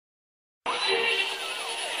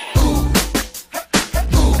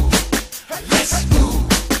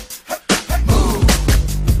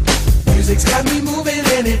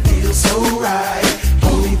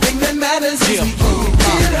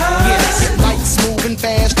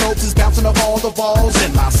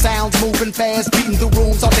fast, beating the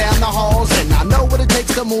rooms all down the halls. And I know what it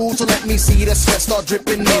takes to move, so let me see the sweat start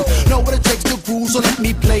dripping in. Know what it takes to groove, so let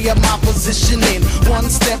me play up my position in. One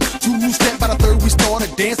step, two step, by the third we started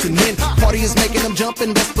dancing in. Party is making them jump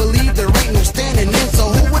and best believe there ain't no standing in. So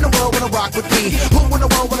who in the world wanna rock with me? Who in the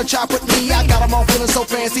world wanna chop with me? I got them all feeling so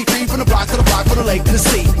fancy, free from the block to the block, from the lake to the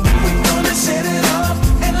sea. We're gonna set it off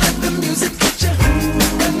and let the music hit ya.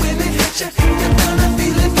 And when it hits ya, you're gonna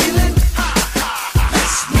feel it, feel it.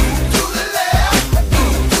 Let's move to the left,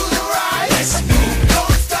 move to the right. Let's move,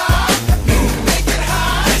 don't stop, move, make it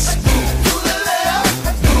high. Let's move to the left,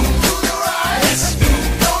 move to the right. Let's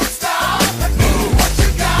move, don't stop, move what you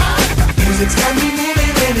got. Music's got me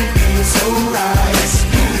moving and it feels so right. Let's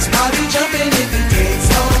move this body jumping if it takes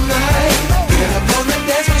all night. Get up on the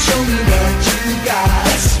dance floor, show me what you got.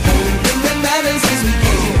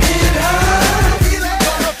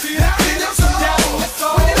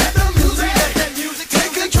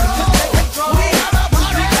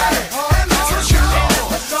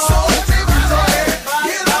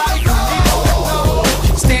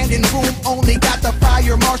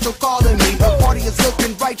 Marshall calling me, the party is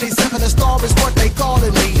looking right. J7 the star is what they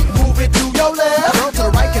calling me. Move it to your left, girl to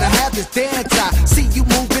the right. Can I have this dance? I see you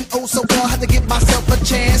moving oh so well. Had to give myself a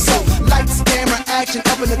chance. So lights, camera, action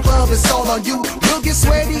up in the club. It's all on you. We'll get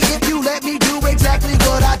sweaty